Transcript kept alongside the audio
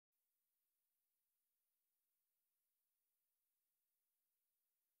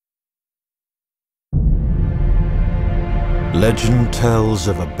Legend tells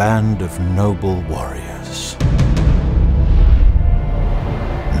of a band of noble warriors,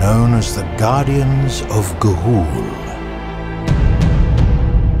 known as the Guardians of Ga'Hoole.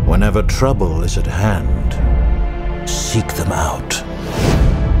 Whenever trouble is at hand, seek them out,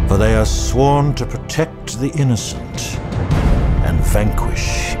 for they are sworn to protect the innocent and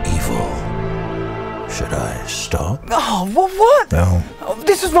vanquish evil. Should I stop? Oh, what? No. Oh,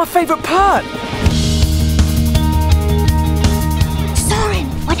 this is my favorite part. Soren,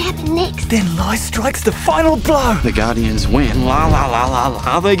 what happened next? Then Lai strikes the final blow. The Guardians win. La la la la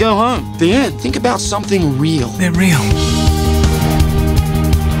la. They go home. The end. Think about something real. They're real.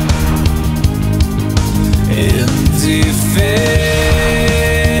 In defense,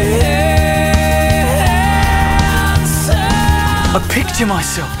 I picture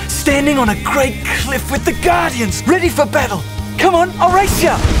myself standing on a great cliff with the Guardians, ready for battle. Come on, I'll race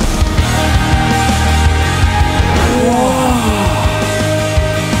ya!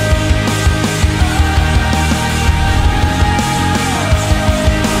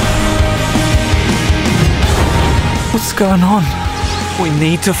 What's going on? We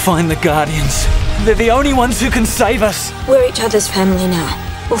need to find the Guardians. They're the only ones who can save us. We're each other's family now.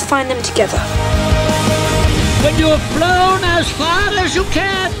 We'll find them together. When you have flown as far as you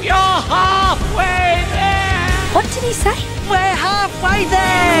can, you're halfway there! What did he say? We're halfway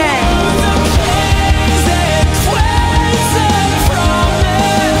there!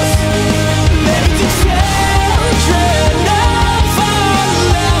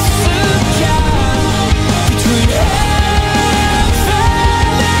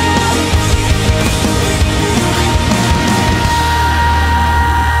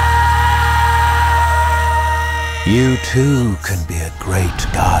 You too can be a great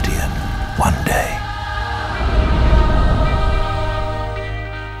guardian one day.